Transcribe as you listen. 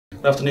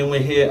Good afternoon. We're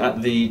here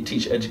at the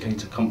Teacher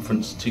Educator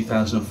Conference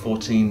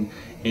 2014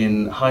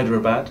 in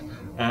Hyderabad,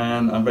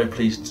 and I'm very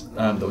pleased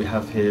that we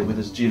have here with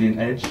us Julian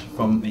Edge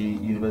from the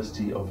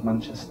University of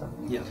Manchester,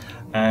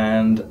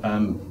 and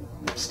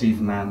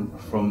Steve Mann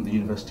from the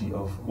University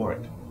of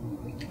Warwick.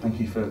 Thank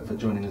you for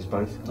joining us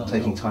both,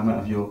 taking time out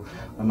of your,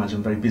 I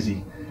imagine, very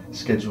busy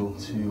schedule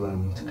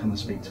to come and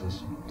speak to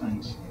us.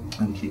 Thanks.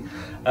 Thank you.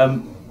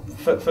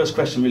 First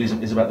question really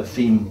is about the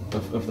theme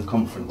of the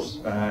conference,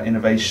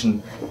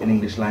 innovation in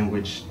English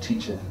language,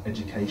 teacher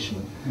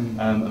education.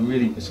 And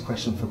really it's a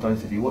question for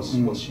both of you.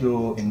 What's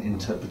your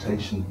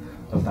interpretation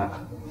of that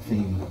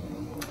theme?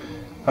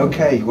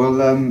 Okay,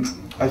 well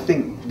I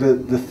think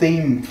the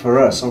theme for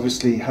us,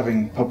 obviously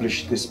having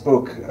published this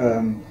book,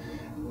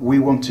 we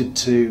wanted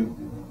to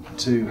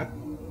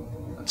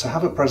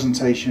have a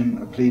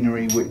presentation, a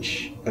plenary,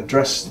 which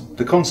addressed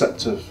the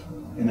concept of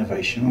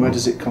innovation. Where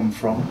does it come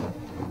from?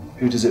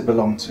 Who does it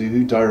belong to?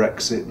 Who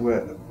directs it?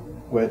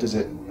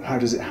 How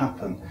does it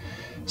happen?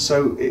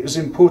 So it was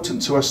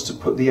important to us to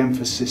put the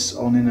emphasis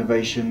on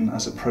innovation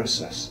as a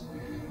process,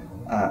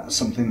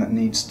 something that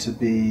needs to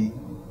be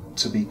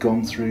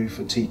gone through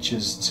for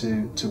teachers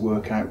to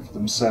work out for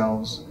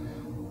themselves,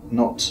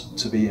 not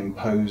to be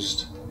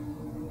imposed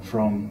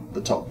from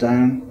the top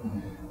down.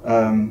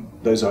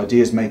 Those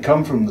ideas may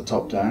come from the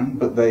top down,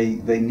 but they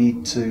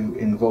need to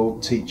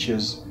involve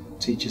teachers.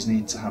 Teachers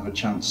need to have a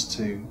chance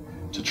to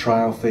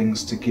trial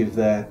things, to give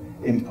their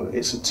input.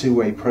 It's a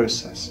two-way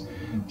process.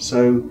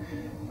 So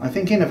I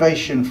think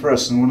innovation for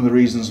us, and one of the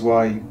reasons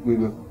why we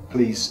were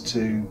pleased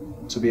to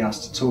be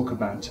asked to talk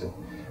about it,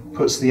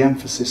 puts the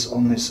emphasis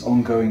on this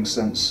ongoing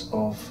sense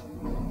of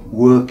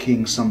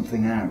working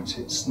something out.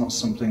 It's not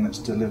something that's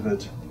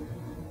delivered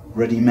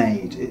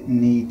ready-made. It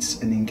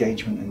needs an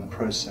engagement in the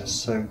process.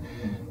 So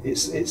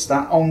it's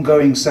that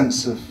ongoing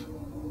sense of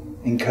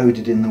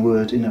encoded in the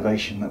word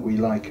innovation that we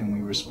like and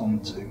we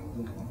respond to.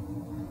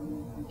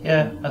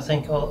 Yeah, I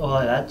think all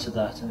I'd add to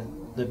that,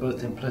 and they're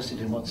both implicit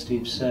in what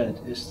Steve said,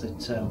 is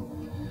that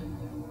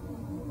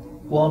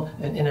one,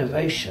 an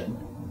innovation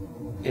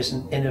is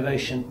an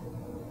innovation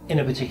in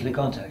a particular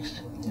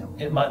context. Yeah.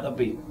 It might not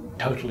be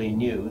totally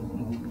new,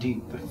 and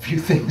indeed a few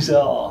things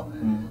are.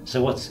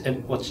 So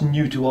what's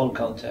new to one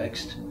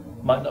context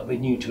might not be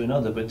new to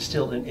another, but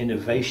still an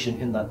innovation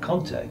in that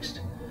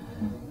context.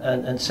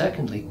 And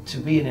secondly, to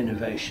be an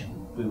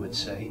innovation, we would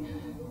say,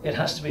 it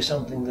has to be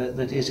something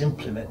that is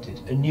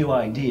implemented. A new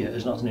idea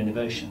is not an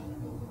innovation.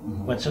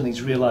 When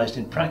something's realised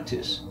in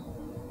practice,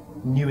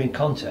 new in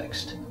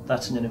context,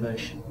 that's an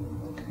innovation.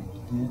 Okay.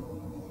 Yeah.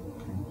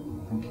 Okay.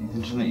 Thank you. It's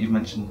interesting that you've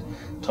mentioned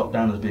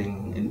top-down as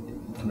being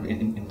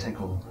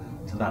integral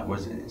to that,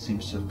 whereas it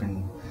seems to have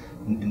been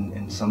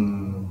in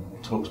some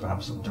talks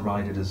perhaps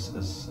derided as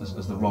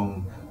the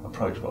wrong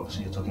approach. But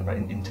obviously you're talking about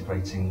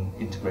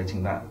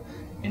integrating that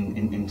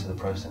into the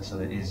process, so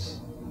there's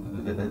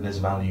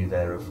value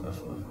there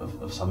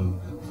of some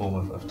form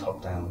of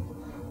top-down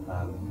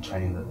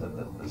training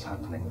that's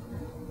happening.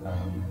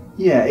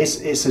 Yeah,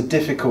 it's a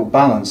difficult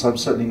balance. I'm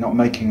certainly not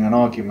making an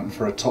argument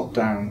for a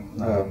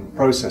top-down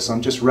process.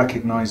 I'm just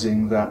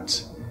recognising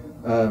that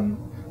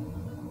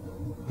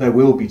there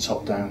will be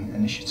top-down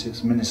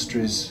initiatives.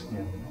 Ministries,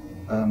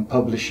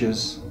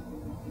 publishers,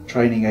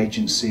 training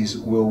agencies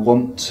will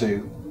want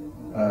to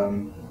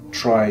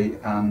try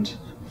and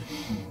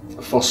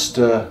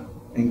foster,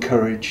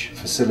 encourage,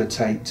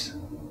 facilitate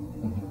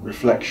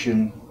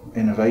reflection,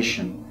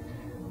 innovation,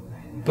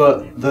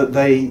 but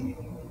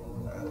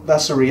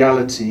that's a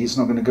reality. It's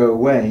not going to go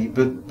away,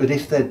 but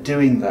if they're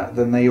doing that,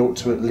 then they ought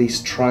to at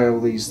least trial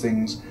these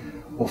things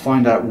or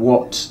find out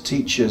what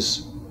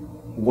teachers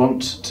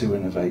want to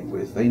innovate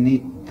with. They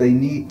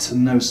need to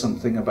know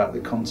something about the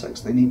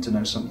context. They need to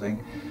know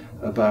something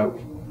about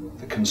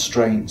the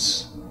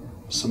constraints,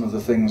 some of the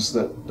things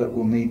that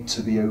will need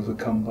to be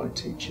overcome by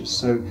teachers.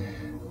 So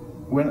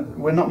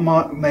we're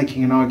not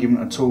making an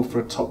argument at all for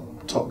a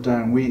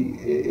top-down.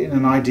 In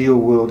an ideal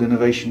world,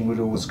 innovation would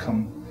always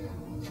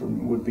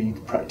would be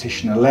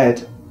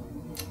practitioner-led,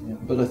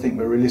 but I think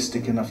we're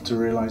realistic enough to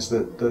realise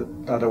that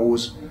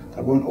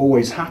won't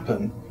always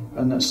happen,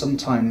 and that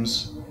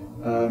sometimes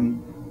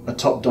a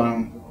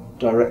top-down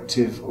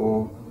directive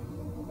or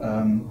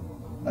an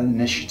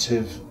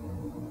initiative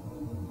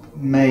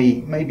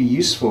may be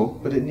useful,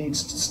 but it needs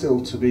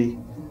still to be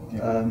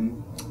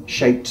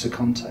shaped to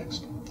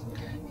context.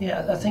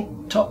 Yeah, I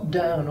think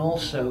top-down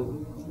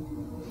also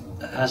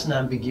has an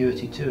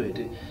ambiguity to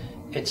it.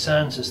 It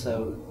sounds as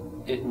though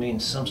it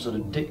means some sort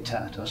of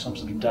diktat or some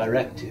sort of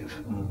directive,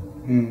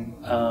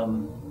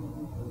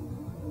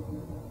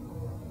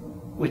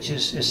 which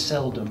is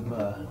seldom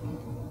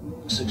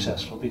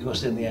successful,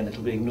 because in the end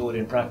it'll be ignored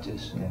in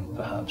practice,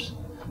 perhaps.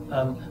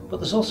 But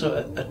there's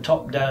also a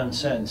top-down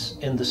sense,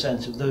 in the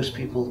sense of those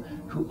people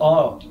who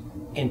are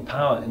in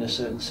power in a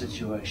certain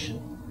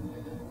situation,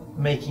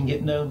 making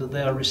it known that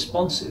they are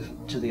responsive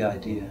to the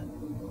idea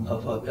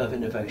of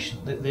innovation.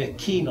 They're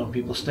keen on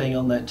people staying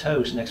on their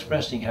toes and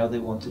expressing how they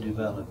want to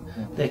develop.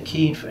 They're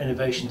keen for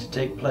innovation to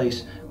take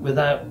place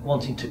without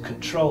wanting to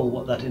control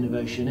what that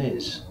innovation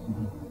is.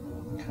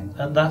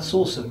 and that's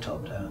also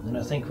top down. And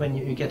I think when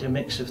you get a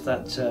mix of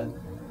that,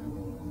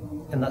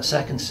 in that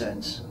second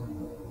sense,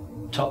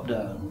 top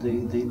down,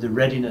 the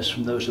readiness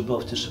from those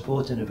above to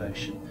support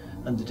innovation,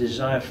 and the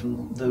desire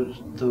from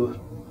the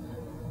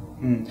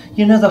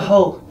you know, the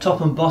whole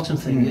top and bottom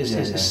thing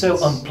is so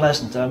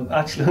unpleasant. I'm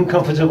actually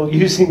uncomfortable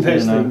using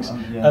those things.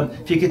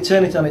 If you could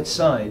turn it on its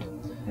side,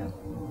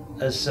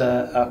 as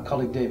our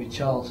colleague David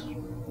Charles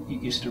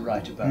used to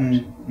write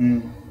about,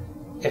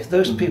 if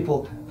those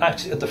people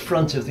actually at the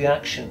front of the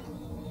action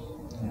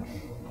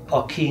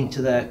are keen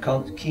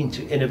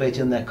to innovate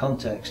in their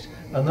context,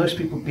 and those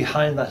people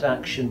behind that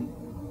action,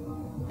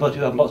 but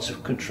who have lots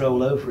of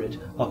control over it,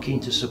 are keen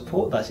to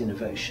support that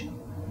innovation.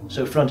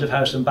 So front of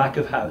house and back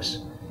of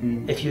house.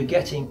 If you're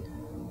getting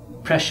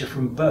pressure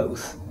from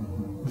both,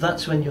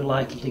 that's when you're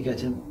likely to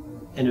get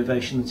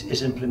innovation that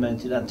is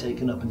implemented and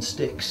taken up and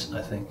sticks,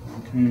 I think.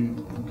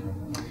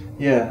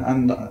 Yeah,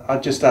 and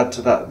I'd just add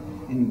to that,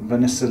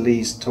 Vanessa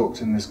Lee's talked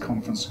in this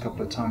conference a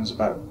couple of times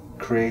about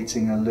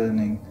creating a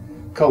learning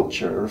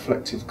culture, a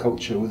reflective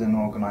culture within an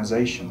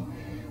organisation.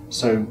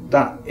 So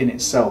that in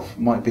itself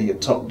might be a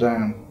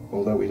top-down,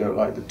 although we don't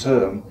like the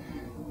term,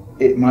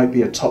 it might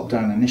be a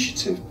top-down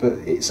initiative, but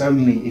it's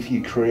only if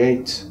you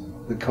create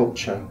the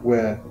culture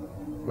where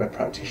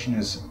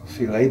practitioners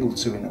feel able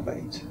to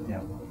innovate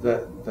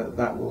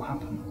that will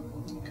happen.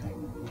 Okay,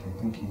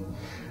 thank you.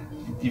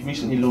 You've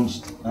recently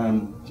launched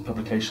this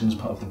publication as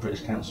part of the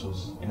British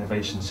Council's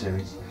innovation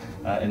series,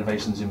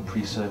 Innovations in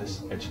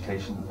Pre-Service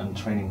Education and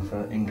Training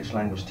for English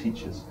Language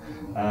Teachers.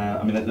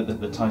 I mean,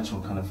 the title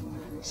kind of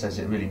says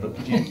it really, but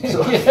could you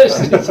sort of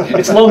yes,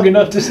 it's long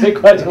enough to say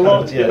quite a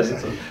lot.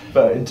 Yes,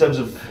 but in terms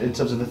of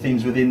the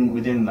themes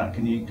within that,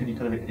 can you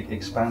kind of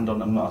expand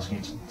on? I'm not asking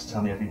you to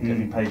tell me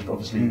every page, but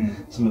obviously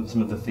some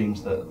of the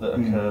themes that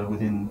occur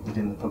within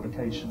the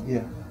publication.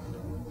 Yeah.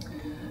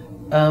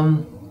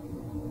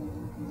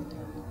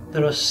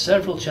 There are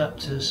several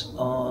chapters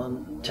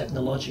on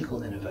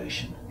technological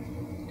innovation.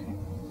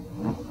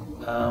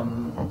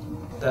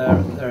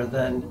 There are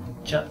then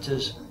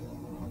chapters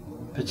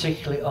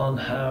particularly on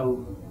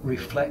how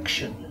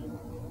reflection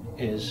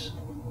is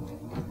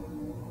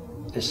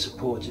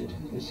supported,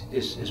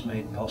 is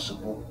made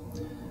possible.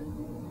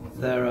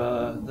 There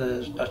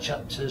are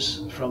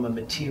chapters from a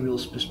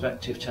materials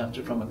perspective,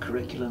 chapter from a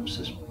curriculum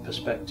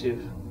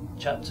perspective,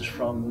 chapters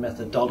from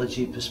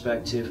methodology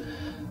perspective,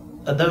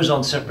 and those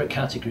aren't separate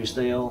categories.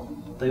 They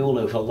all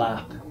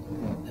overlap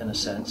in a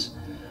sense,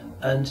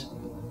 and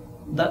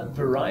that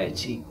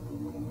variety,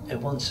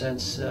 in one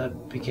sense,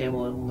 became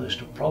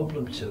almost a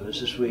problem to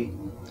us as we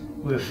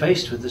were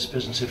faced with this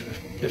business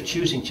of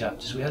choosing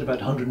chapters. We had about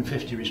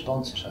 150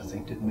 responses, I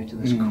think, didn't we, to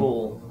this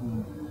call,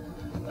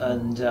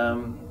 and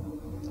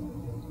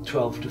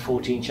 12 to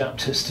 14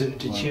 chapters to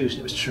choose.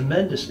 It was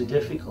tremendously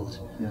difficult.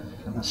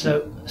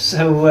 So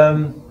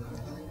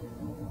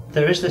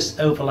there is this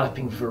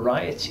overlapping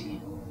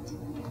variety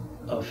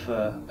of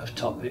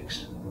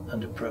topics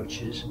and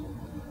approaches.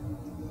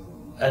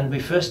 And we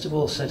first of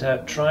all set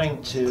out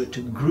trying to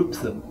group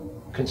them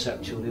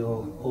conceptually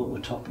or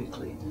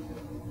topically,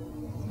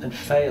 and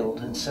failed.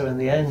 And so in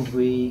the end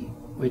we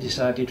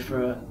decided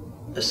for a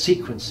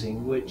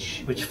sequencing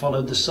which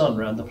followed the sun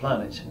around the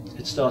planet.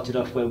 It started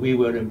off where we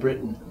were in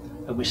Britain,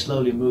 and we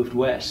slowly moved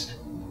west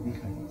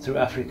through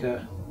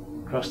Africa,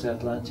 across the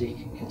Atlantic,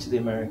 into the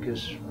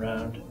Americas,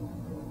 round,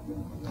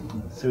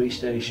 through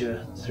East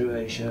Asia, through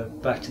Asia,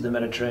 back to the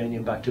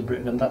Mediterranean, back to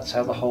Britain, and that's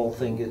how the whole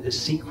thing is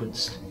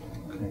sequenced.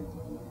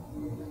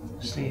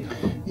 Steve?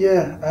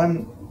 Yeah,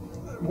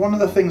 one of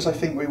the things I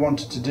think we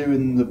wanted to do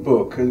in the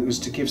book was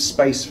to give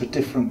space for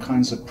different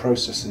kinds of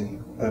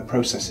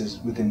processes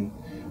within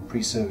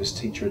pre-service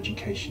teacher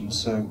education.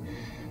 So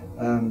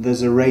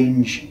there's a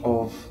range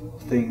of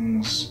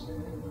things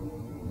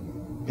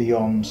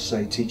beyond,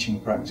 say,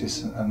 teaching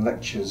practice and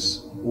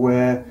lectures,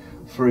 where,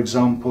 for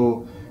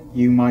example,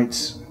 you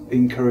might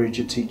encourage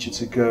a teacher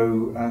to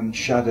go and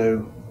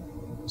shadow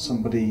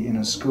somebody in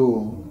a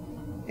school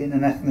in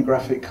an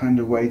ethnographic kind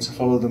of way, to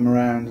follow them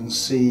around and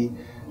see,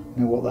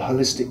 what the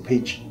holistic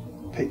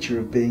picture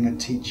of being a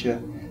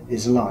teacher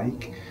is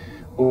like,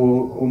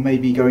 or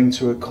maybe going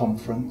to a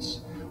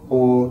conference,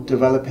 or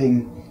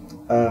developing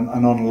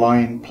an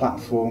online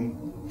platform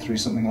through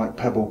something like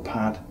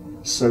PebblePad,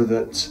 so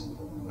that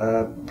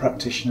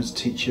practitioners,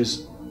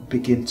 teachers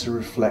begin to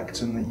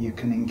reflect and that you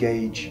can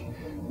engage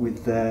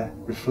with their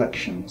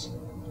reflections.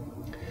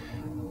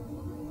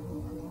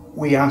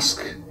 We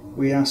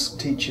ask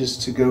teachers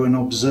to go and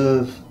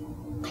observe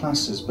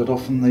classes, but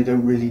often they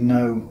don't really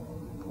know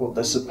what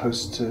they're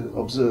supposed to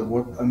observe,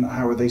 and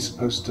how are they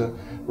supposed to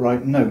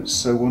write notes.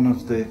 So one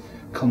of the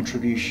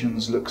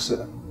contributions looks at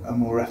a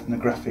more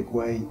ethnographic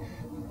way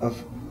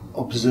of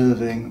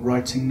observing,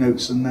 writing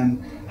notes, and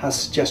then has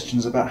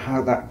suggestions about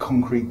how that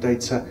concrete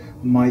data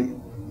might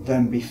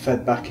then be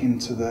fed back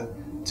into the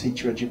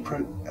teacher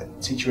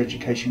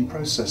education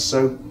process.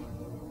 So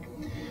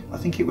I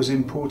think it was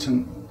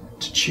important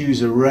to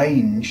choose a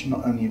range,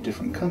 not only of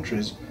different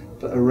countries,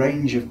 but a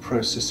range of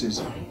processes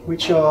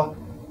which are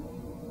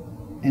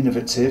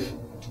innovative,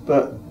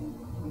 but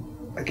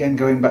again,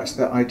 going back to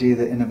that idea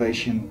that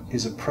innovation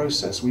is a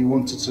process, we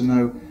wanted to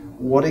know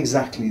what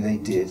exactly they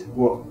did,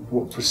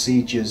 what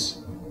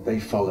procedures they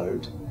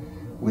followed,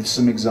 with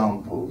some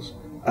examples,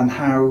 and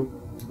how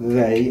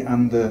they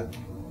and the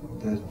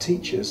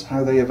teachers,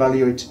 how they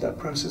evaluated that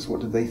process,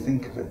 what did they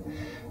think of it.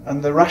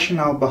 And the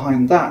rationale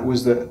behind that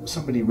was that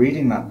somebody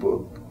reading that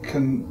book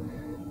can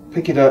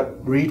pick it up,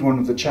 read one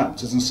of the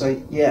chapters and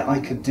say, yeah, I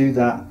could do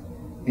that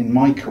in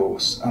my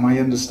course, and I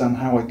understand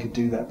how I could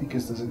do that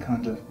because there's a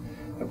kind of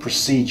a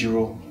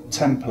procedural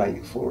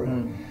template for it.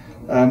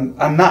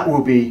 And that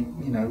will be,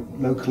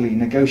 locally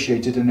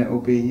negotiated, and it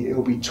will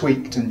be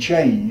tweaked and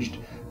changed.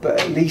 But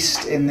at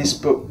least in this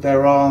book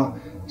there are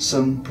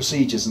some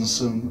procedures and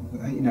some,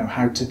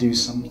 how to do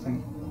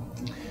something.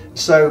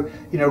 So,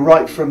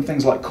 right from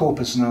things like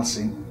corpus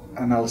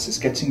analysis,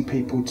 getting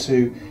people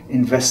to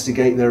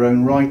investigate their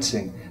own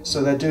writing.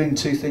 So they're doing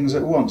two things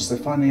at once. They're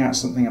finding out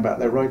something about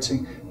their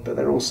writing, but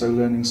they're also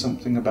learning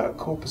something about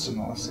corpus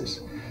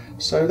analysis.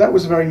 So that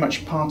was very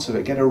much part of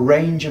it. Get a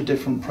range of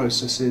different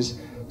processes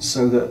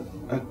so that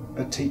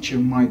a teacher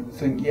might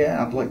think,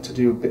 yeah, I'd like to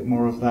do a bit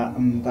more of that,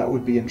 and that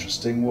would be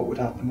interesting. What would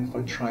happen if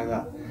I try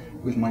that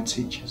with my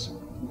teachers?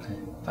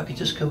 If I could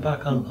just come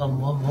back on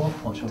one more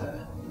point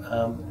there.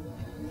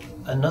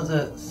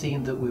 Another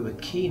theme that we were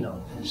keen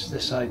on is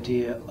this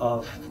idea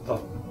of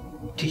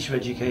teacher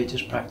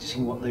educators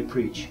practicing what they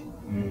preach,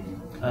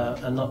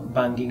 and not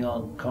banging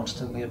on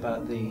constantly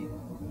about the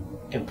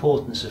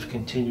importance of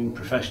continuing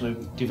professional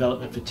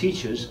development for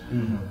teachers,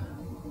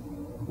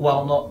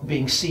 while not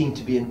being seen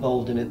to be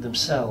involved in it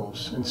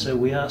themselves. And so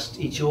we asked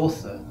each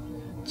author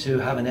to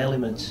have an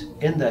element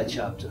in their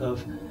chapter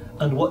of,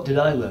 and what did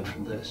I learn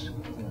from this?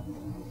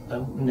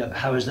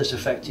 How has this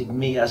affected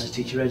me as a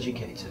teacher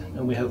educator?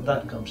 And we hope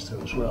that comes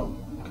through as well.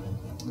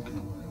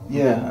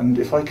 Yeah, and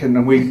if I can,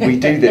 and we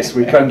do this,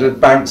 we kind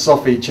of bounce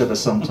off each other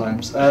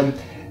sometimes.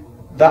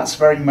 That's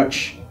very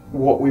much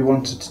what we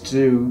wanted to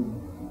do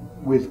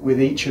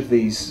with each of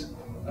these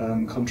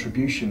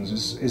contributions,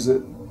 is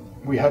that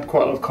we had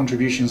quite a lot of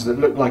contributions that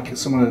looked like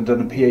someone had done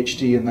a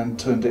PhD and then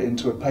turned it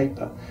into a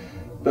paper,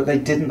 but they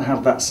didn't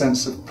have that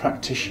sense of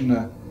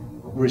practitioner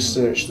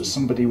research, that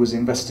somebody was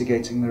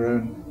investigating their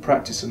own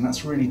practice. And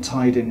that's really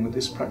tied in with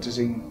this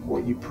practicing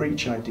what you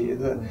preach idea,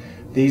 that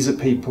these are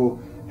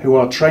people who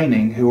are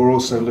training, who are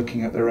also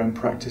looking at their own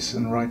practice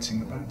and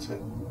writing about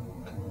it.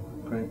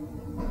 Great,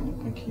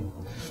 thank you.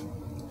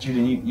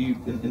 Julian, you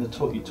in the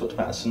talk you talked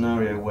about a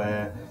scenario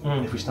where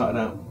if we started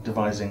out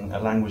devising a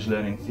language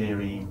learning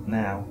theory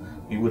now,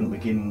 we wouldn't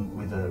begin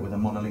with a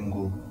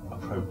monolingual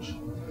approach.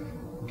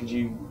 Could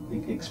you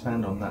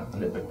expand on that a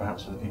little bit,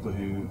 perhaps for the people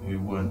who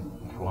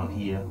aren't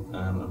here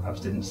and perhaps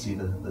didn't see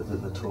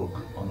the talk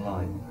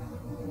online?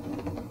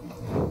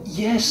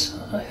 Yes,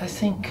 I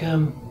think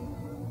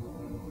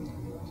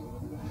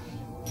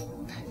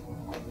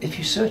if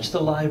you search the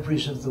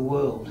libraries of the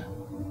world,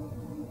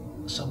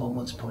 someone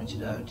once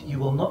pointed out, you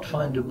will not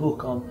find a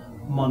book on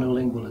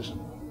monolingualism,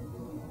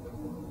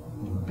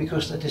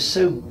 because that is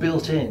so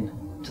built in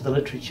to the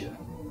literature.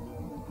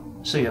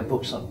 So you have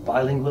books on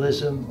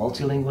bilingualism,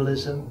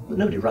 multilingualism, but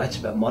nobody writes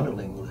about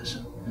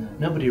monolingualism.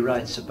 Nobody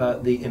writes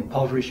about the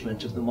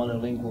impoverishment of the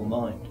monolingual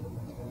mind.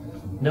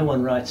 No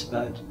one writes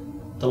about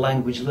the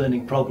language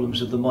learning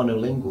problems of the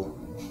monolingual,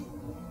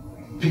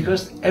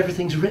 because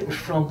everything's written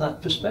from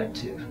that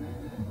perspective.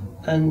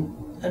 And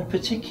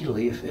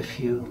particularly if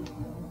you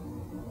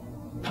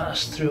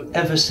pass through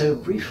ever so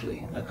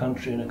briefly a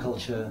country and a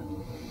culture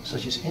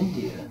such as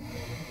India,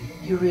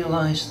 you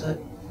realise that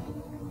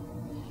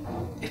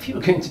if you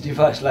were going to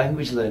devise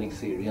language learning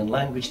theory and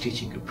language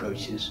teaching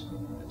approaches,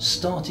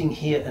 starting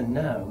here and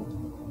now,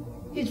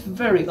 it's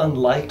very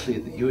unlikely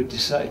that you would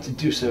decide to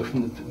do so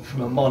from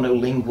a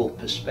monolingual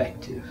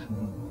perspective.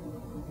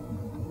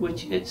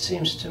 Which it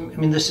seems to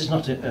me, this is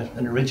not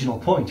an original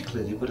point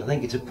clearly, but I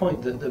think it's a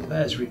point that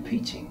bears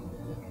repeating,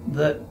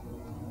 that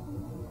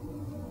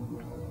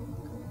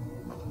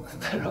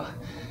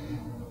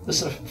there's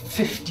sort of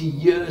 50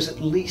 years at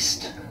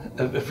least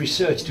of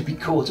research to be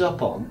caught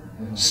up on,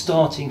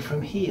 starting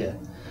from here.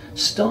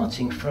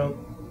 Starting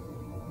from,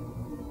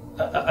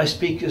 I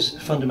speak as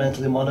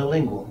fundamentally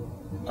monolingual.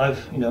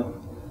 I've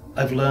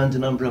learned a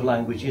number of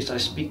languages, I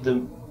speak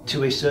them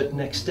to a certain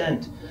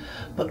extent,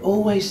 but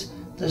always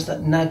there's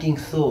that nagging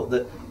thought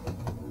that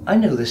I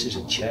know this is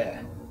a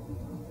chair.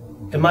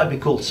 It might be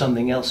called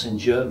something else in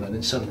German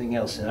and something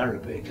else in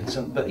Arabic,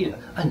 but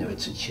I know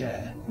it's a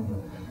chair.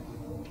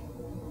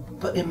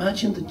 But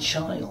imagine the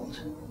child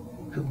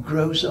who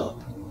grows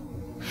up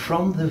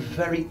from the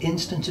very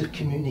instant of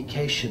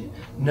communication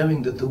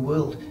knowing that the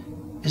world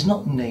is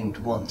not named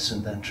once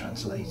and then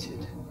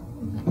translated.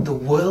 The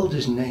world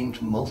is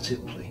named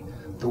multiply.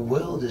 The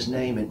world is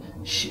named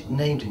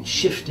in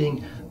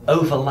shifting,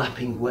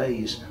 overlapping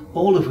ways,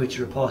 all of which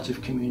are a part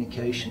of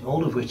communication,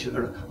 all of which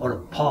are a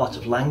part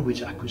of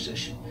language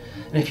acquisition.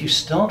 And if you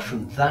start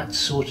from that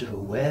sort of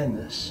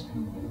awareness,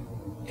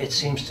 it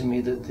seems to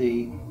me that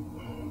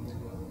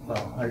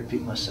I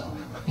repeat myself,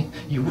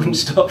 you wouldn't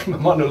start from a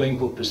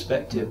monolingual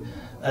perspective.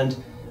 And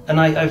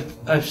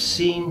I've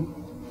seen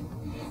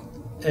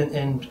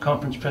in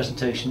conference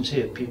presentations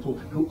here, people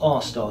who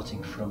are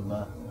starting from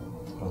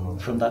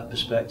that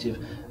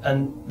perspective.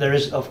 And there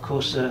is, of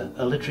course,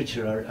 a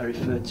literature. I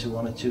referred to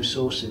one or two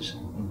sources.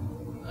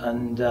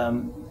 And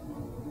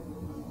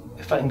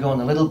if I can go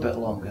on a little bit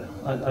longer,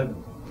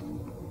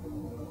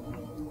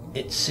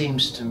 it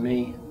seems to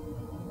me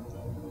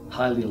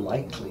highly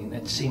likely, and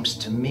it seems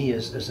to me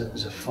as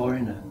a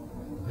foreigner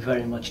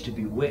very much to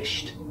be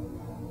wished,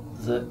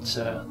 that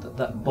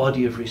that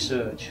body of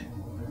research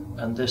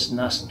and this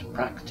nascent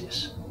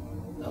practice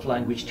of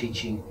language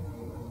teaching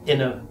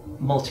in a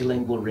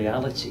multilingual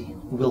reality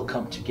will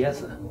come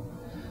together.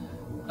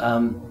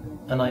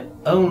 And I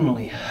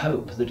only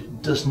hope that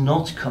it does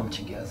not come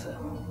together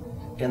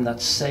in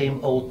that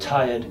same old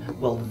tired,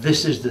 well,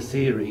 this is the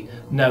theory,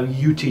 now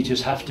you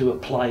teachers have to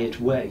apply it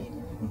way,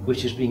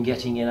 which has been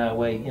getting in our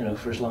way, you know,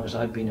 for as long as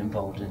I've been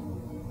involved in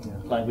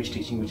language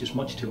teaching, which is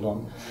much too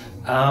long.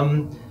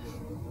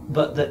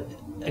 But that,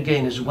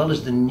 again, as well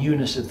as the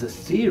newness of the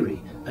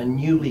theory, a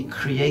newly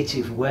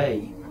creative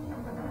way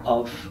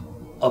of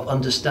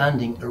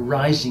understanding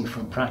arising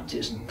from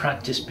practice, and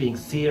practice being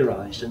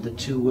theorized, and the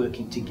two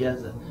working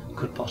together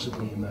could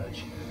possibly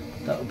emerge.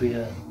 That would be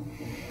a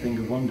thing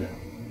of wonder.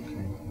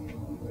 Okay.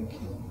 Thank you.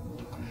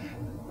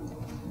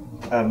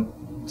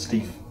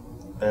 Steve,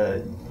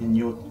 in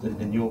your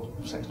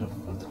section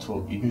of the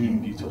talk,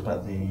 you talked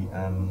about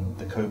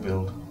the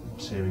co-build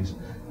series,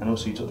 and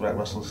also you talked about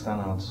Russell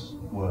Stannard's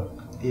work.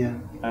 Yeah.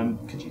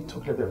 Could you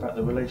talk a little bit about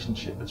the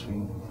relationship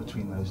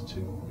between those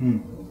two?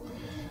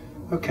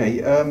 Okay.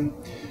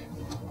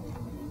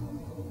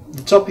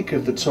 The topic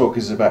of the talk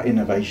is about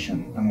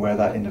innovation and where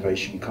that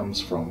innovation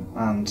comes from.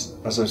 And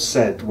as I've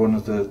said, one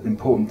of the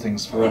important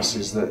things for us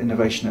is that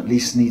innovation at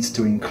least needs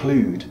to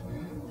include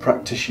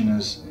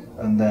practitioners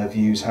and their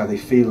views, how they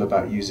feel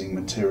about using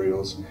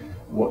materials,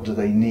 what do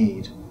they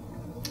need.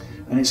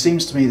 And it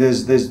seems to me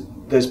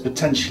there's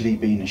potentially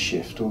been a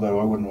shift, although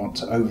I wouldn't want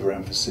to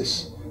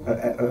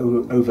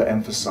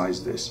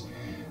overemphasize this,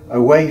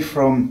 away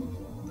from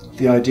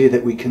the idea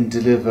that we can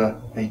deliver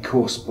a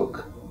course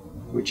book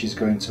which is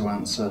going to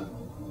answer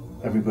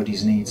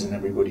everybody's needs in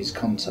everybody's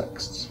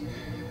contexts.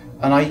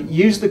 And I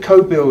use the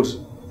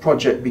co-build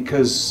project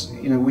because,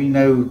 you know, we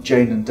know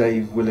Jane and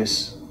Dave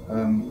Willis.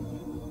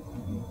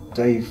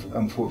 Dave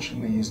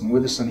unfortunately isn't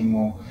with us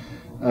anymore,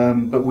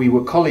 but we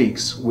were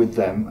colleagues with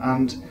them,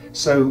 and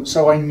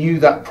so I knew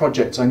that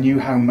project. I knew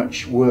how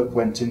much work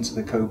went into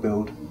the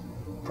co-build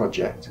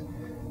project.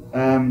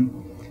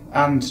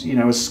 And, you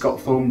know, as Scott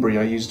Thornbury,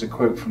 I used a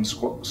quote from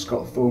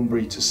Scott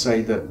Thornbury to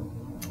say that,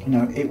 you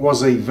know, it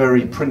was a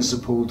very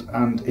principled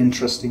and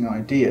interesting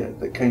idea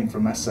that came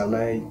from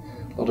SLA,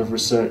 a lot of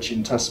research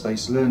in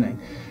task-based learning,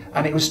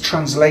 and it was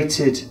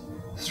translated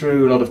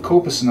through a lot of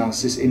corpus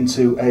analysis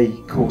into a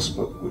course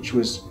book, which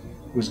was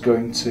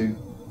going to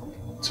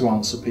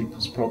answer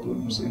people's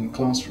problems in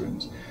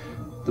classrooms.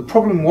 The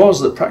problem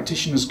was that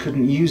practitioners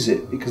couldn't use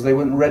it because they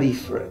weren't ready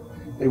for it.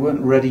 They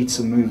weren't ready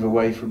to move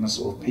away from a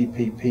sort of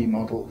PPP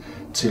model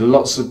to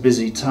lots of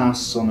busy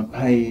tasks on a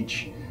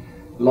page,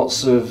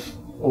 lots of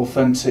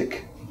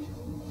authentic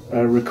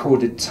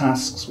recorded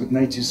tasks with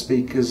native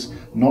speakers,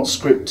 not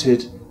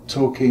scripted,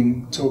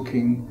 talking,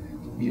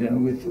 you know,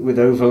 with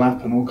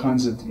overlap and all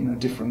kinds of, you know,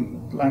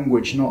 different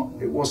language.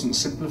 It wasn't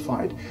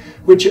simplified,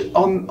 which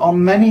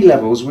on many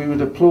levels we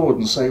would applaud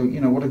and say, you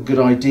know, what a good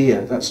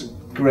idea. That's a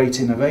great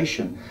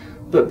innovation.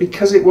 But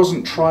because it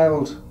wasn't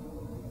trialed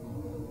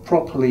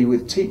properly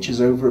with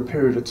teachers over a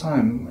period of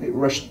time, it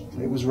was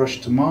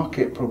rushed to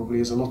market,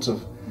 probably as a lot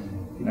of,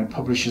 you know,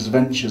 publishers'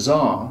 ventures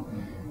are.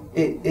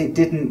 It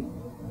didn't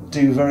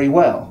do very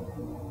well.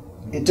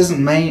 It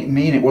doesn't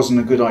mean it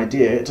wasn't a good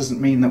idea. It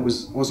doesn't mean that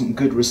wasn't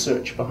good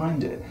research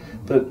behind it.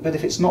 But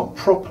if it's not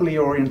properly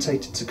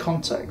orientated to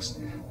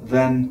context,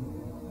 then,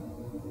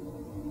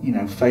 you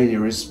know,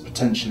 failure is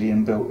potentially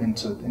inbuilt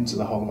into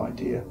the whole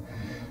idea.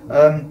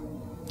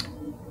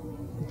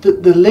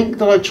 The link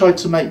that I tried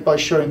to make by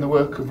showing the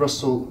work of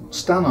Russell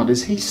Stannard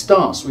is he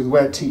starts with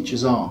where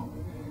teachers are,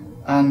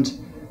 and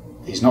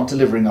he's not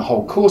delivering a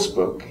whole course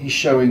book. He's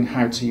showing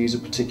how to use a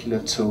particular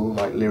tool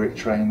like Lyric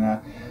Trainer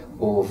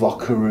or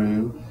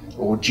Vocaroo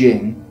or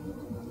Jing,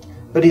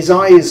 but his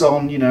eye is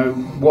on, you know,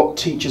 what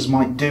teachers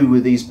might do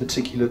with these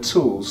particular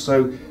tools.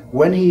 So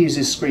when he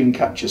uses screen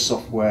capture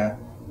software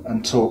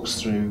and talks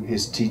through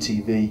his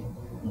TTV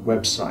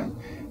website,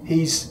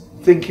 he's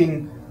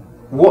thinking,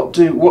 what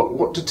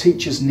do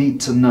teachers need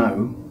to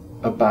know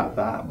about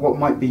that? What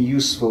might be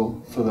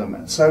useful for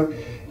them? So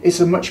it's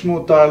a much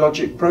more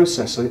dialogic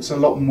process. So it's a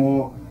lot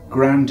more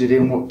grounded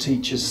in what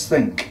teachers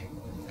think.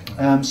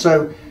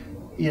 So,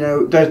 you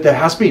know, there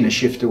has been a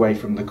shift away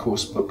from the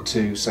course book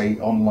to, say,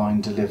 online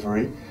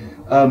delivery,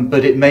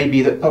 but it may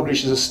be that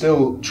publishers are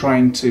still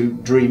trying to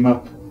dream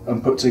up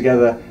and put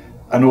together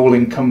an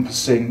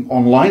all-encompassing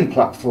online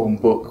platform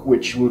book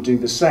which will do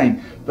the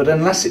same. But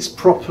unless it's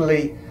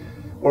properly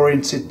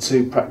oriented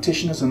to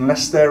practitioners,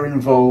 unless they're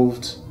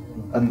involved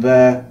and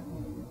their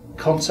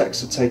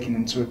contexts are taken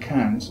into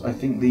account, I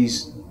think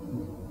these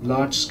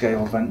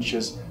large-scale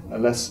ventures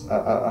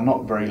are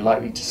not very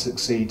likely to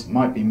succeed,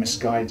 might be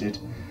misguided,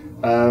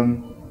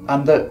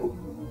 and that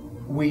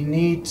we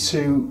need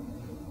to,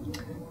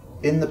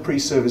 in the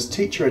pre-service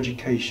teacher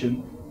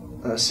education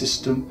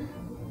system,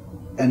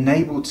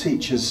 enable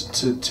teachers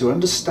to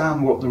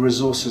understand what the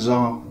resources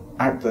are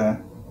out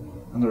there,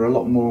 and there are a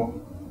lot more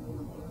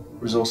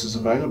resources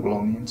available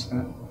on the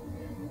internet,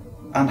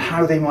 and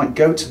how they might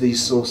go to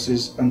these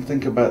sources and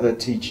think about their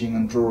teaching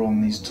and draw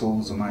on these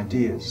tools and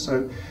ideas.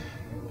 So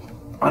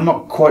I'm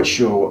not quite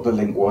sure what the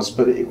link was,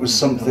 but it was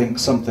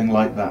something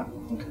like that.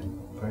 Okay,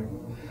 great.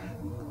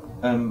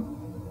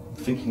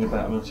 Thinking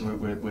about, obviously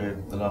we're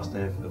the last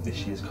day of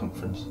this year's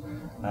conference,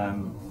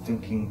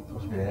 thinking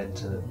possibly ahead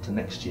to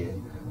next year,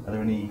 are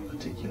there any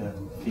particular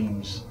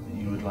themes that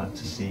you would like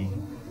to see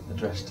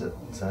addressed at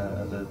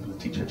the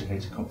Teacher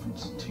Educator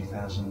Conference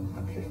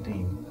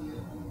 2015?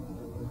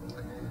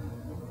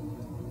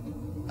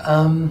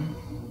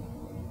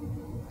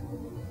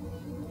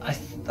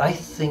 I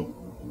think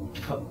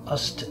for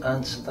us to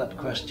answer that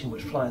question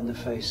would fly in the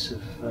face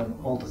of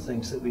all the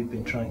things that we've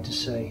been trying to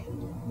say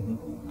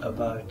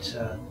about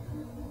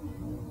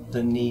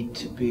the need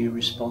to be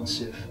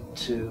responsive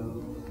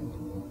to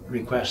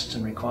requests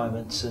and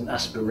requirements and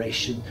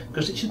aspiration,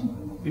 because it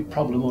shouldn't be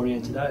problem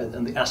oriented either,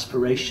 and the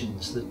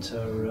aspirations that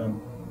are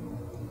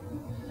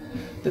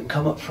that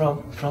come up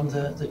from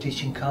the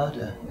teaching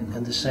cadre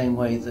in the same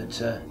way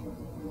that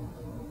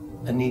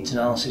a needs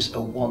analysis, a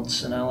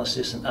wants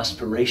analysis, and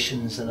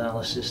aspirations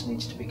analysis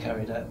needs to be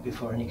carried out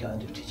before any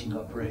kind of teaching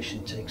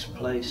operation takes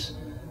place.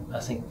 I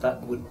think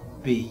that would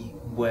be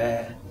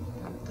where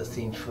the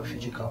themes for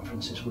future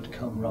conferences would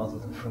come, rather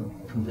than from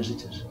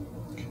visitors.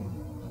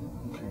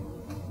 Okay,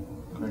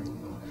 great.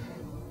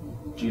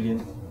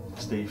 Julian,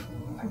 Steve,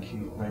 thank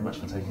you very much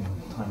for taking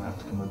time out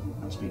to come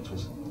and speak to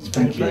us. It's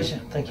been a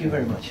pleasure. Thank you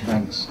very much.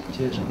 Thanks.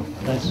 Cheers.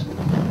 Thanks.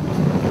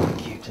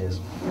 Thank you. Cheers.